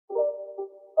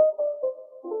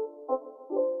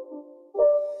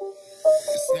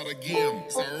of the game.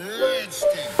 It's a rich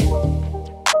thing.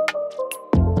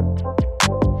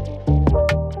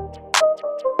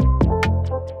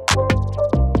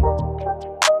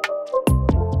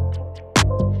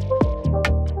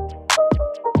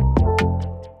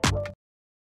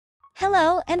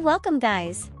 Hello and welcome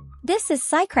guys. This is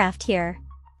SciCraft here.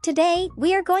 Today,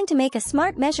 we are going to make a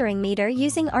smart measuring meter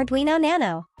using Arduino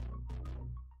Nano.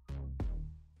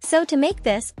 So to make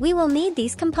this, we will need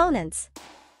these components.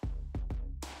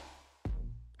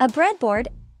 A breadboard,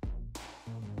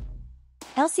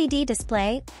 LCD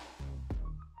display,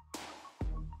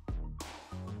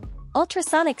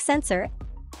 ultrasonic sensor,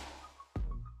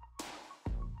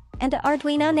 and an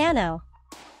Arduino Nano.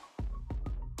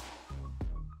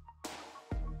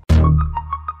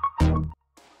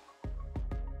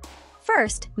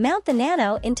 First, mount the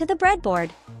Nano into the breadboard.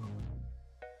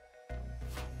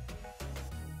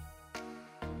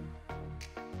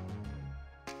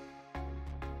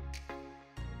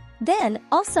 Then,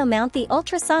 also mount the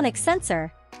ultrasonic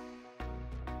sensor.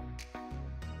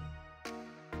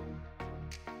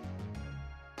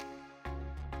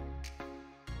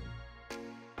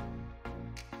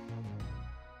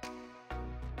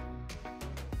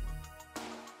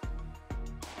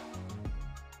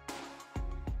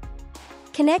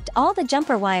 Connect all the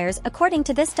jumper wires according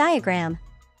to this diagram.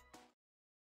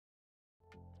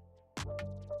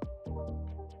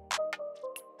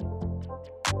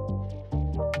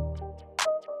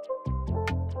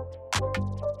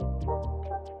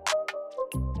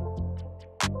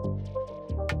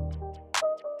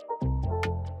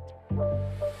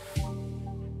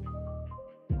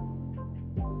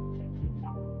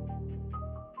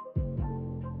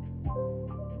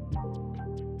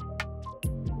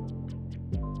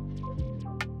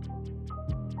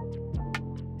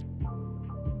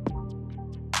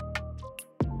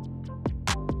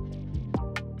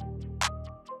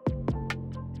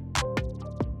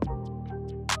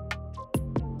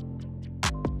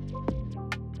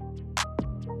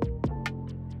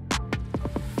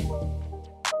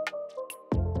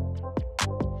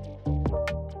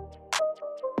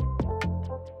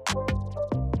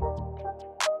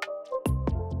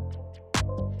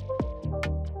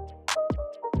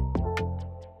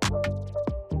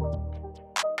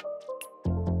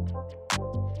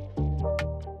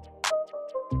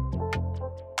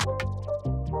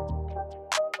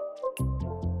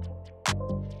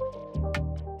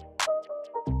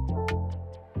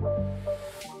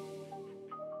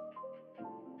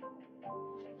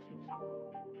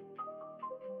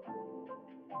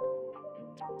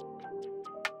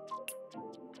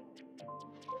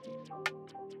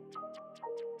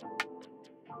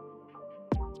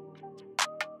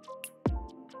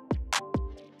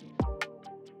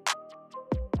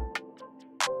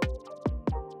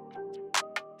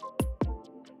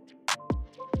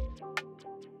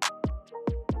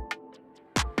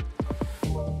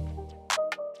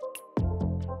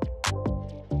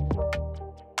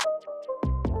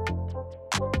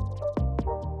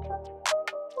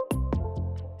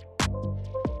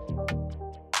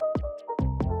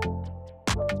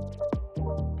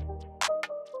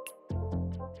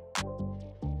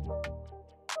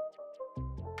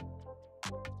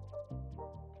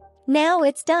 Now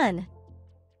it's done.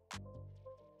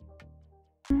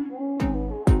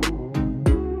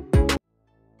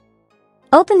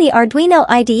 Open the Arduino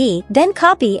IDE, then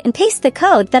copy and paste the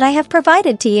code that I have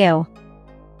provided to you.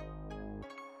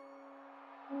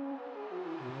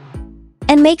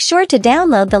 And make sure to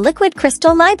download the Liquid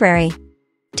Crystal library.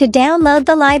 To download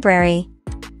the library,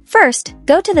 first,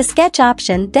 go to the Sketch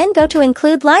option, then go to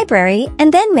Include Library,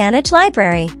 and then Manage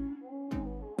Library.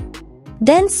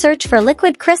 Then search for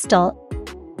Liquid Crystal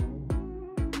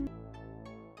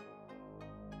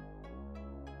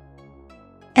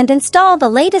and install the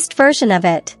latest version of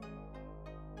it.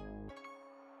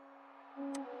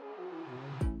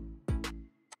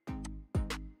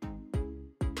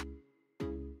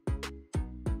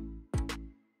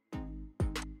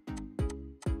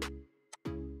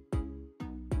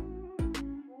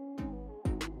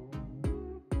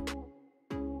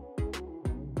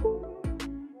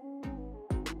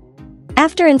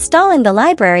 After installing the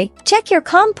library, check your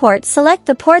COM port, select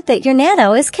the port that your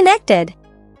Nano is connected.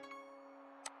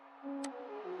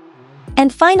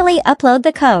 And finally upload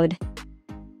the code.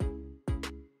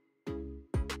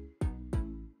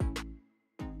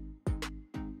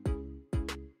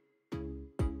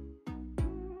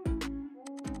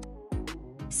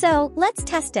 So, let's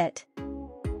test it.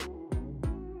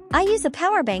 I use a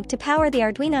power bank to power the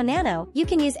Arduino Nano. You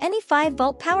can use any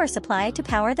 5-volt power supply to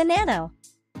power the Nano.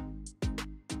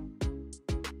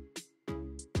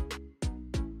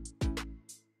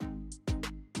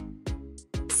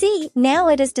 See, now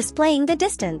it is displaying the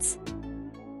distance.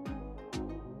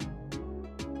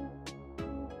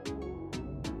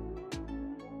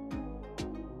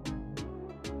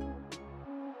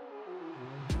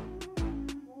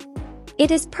 It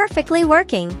is perfectly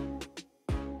working.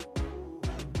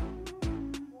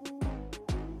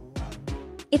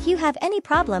 If you have any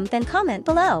problem, then comment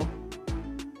below.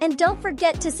 And don't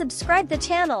forget to subscribe the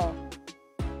channel.